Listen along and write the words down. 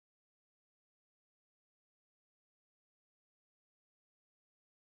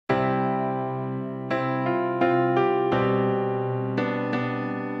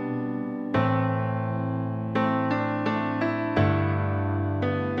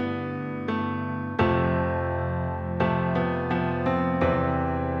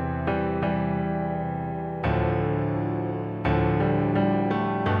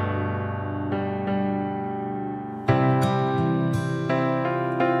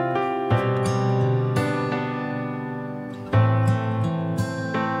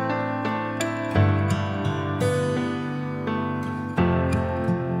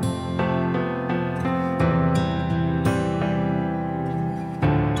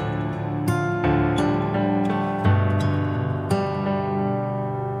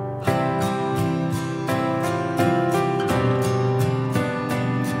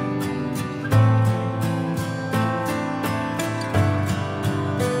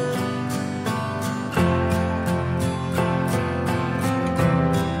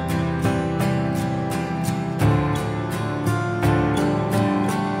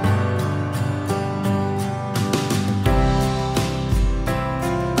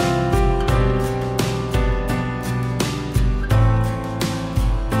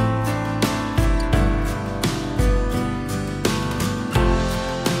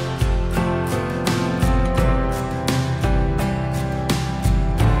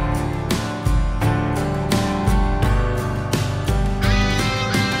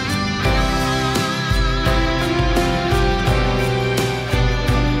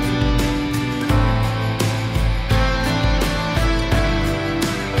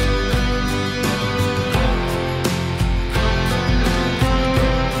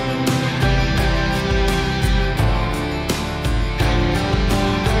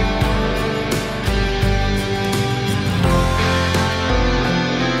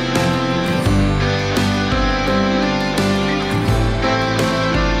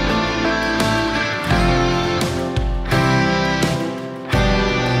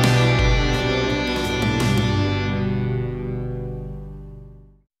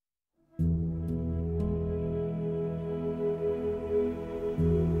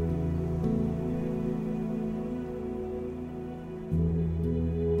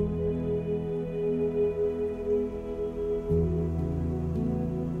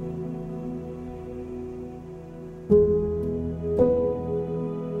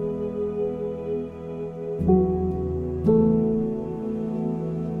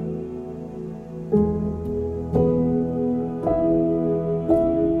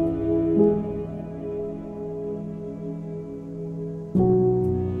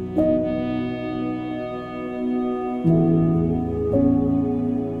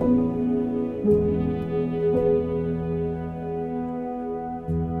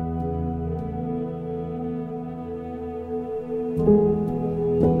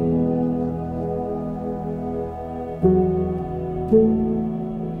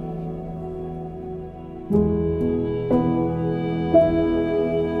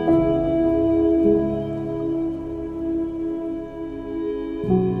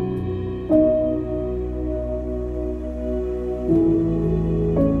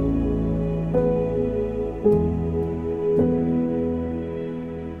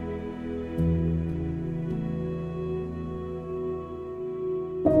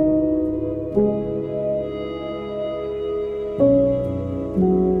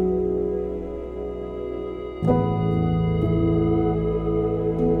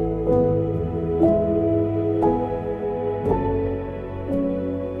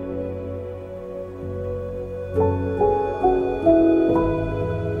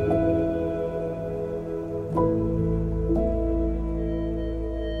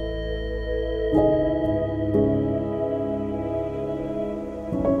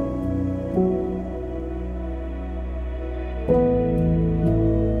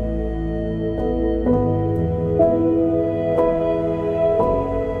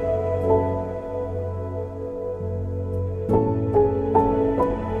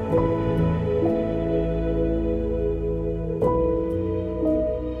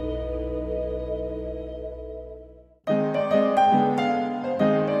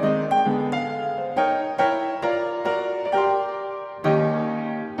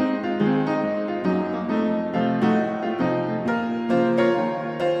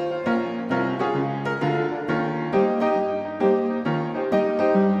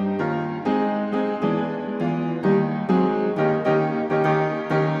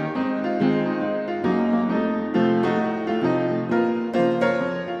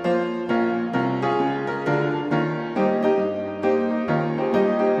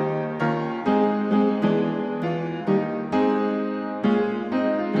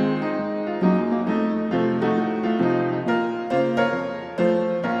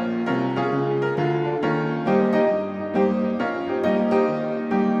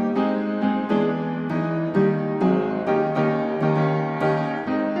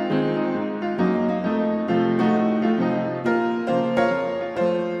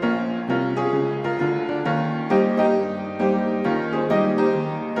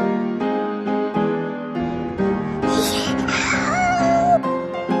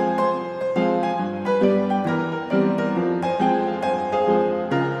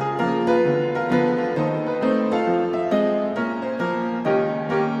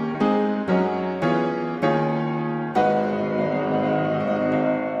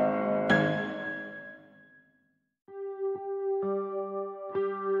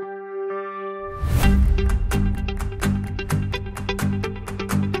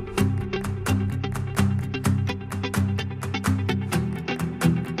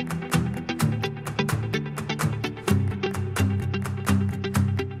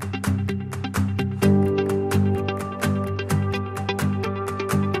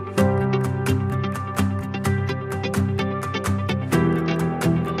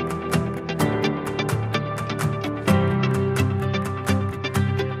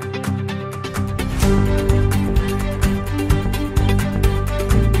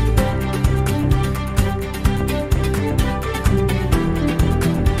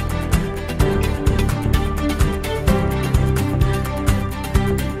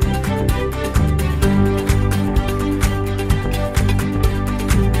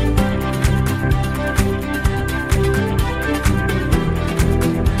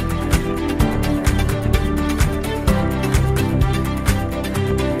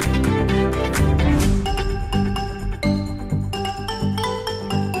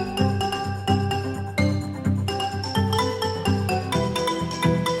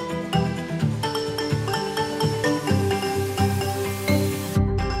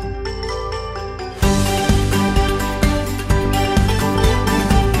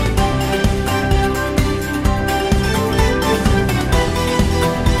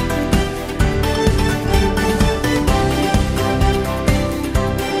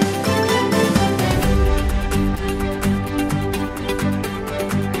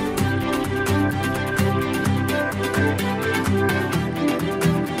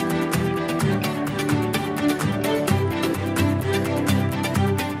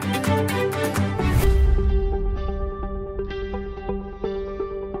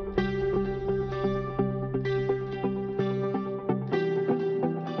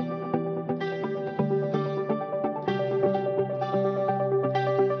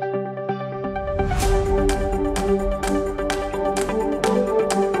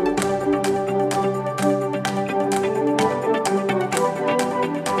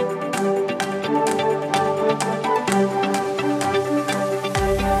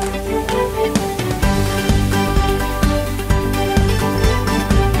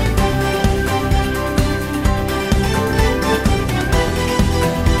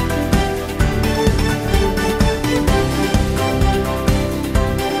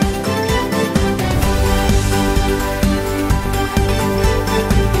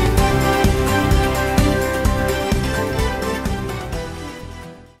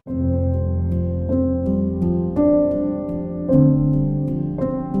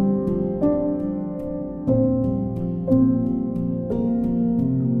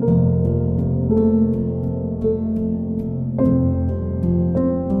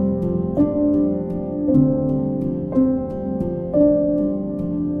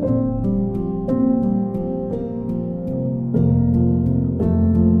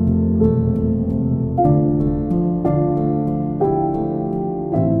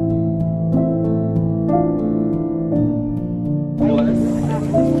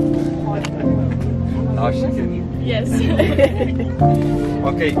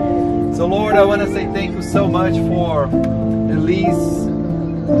Okay, so Lord, I want to say thank you so much for Elise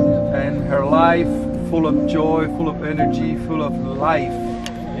and her life, full of joy, full of energy, full of life,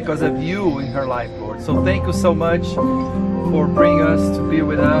 because of you in her life, Lord. So thank you so much for bringing us to be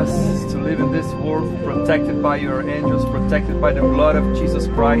with us, to live in this world, protected by your angels, protected by the blood of Jesus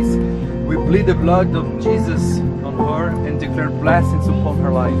Christ. We bleed the blood of Jesus on her and declare blessings upon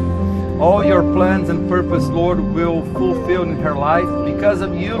her life. All your plans and purpose, Lord, will fulfill in her life because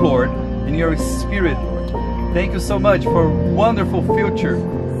of you, Lord, and your Spirit, Lord. Thank you so much for a wonderful future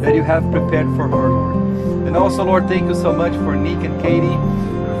that you have prepared for her, Lord. And also, Lord, thank you so much for Nick and Katie,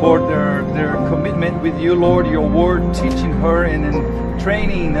 for their commitment with you, Lord, your word, teaching her and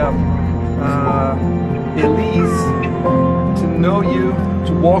training Elise to know you,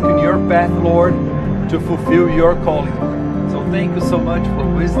 to walk in your path, Lord, to fulfill your calling. So thank you so much for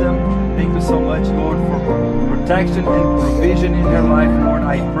wisdom. Thank you so much, Lord, for protection and provision in her life, Lord.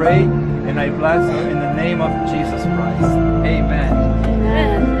 I pray and I bless you in the name of Jesus Christ. Amen.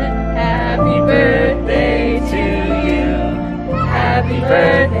 Happy birthday to you. Happy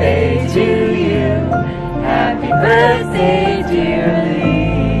birthday to you. Happy birthday, dear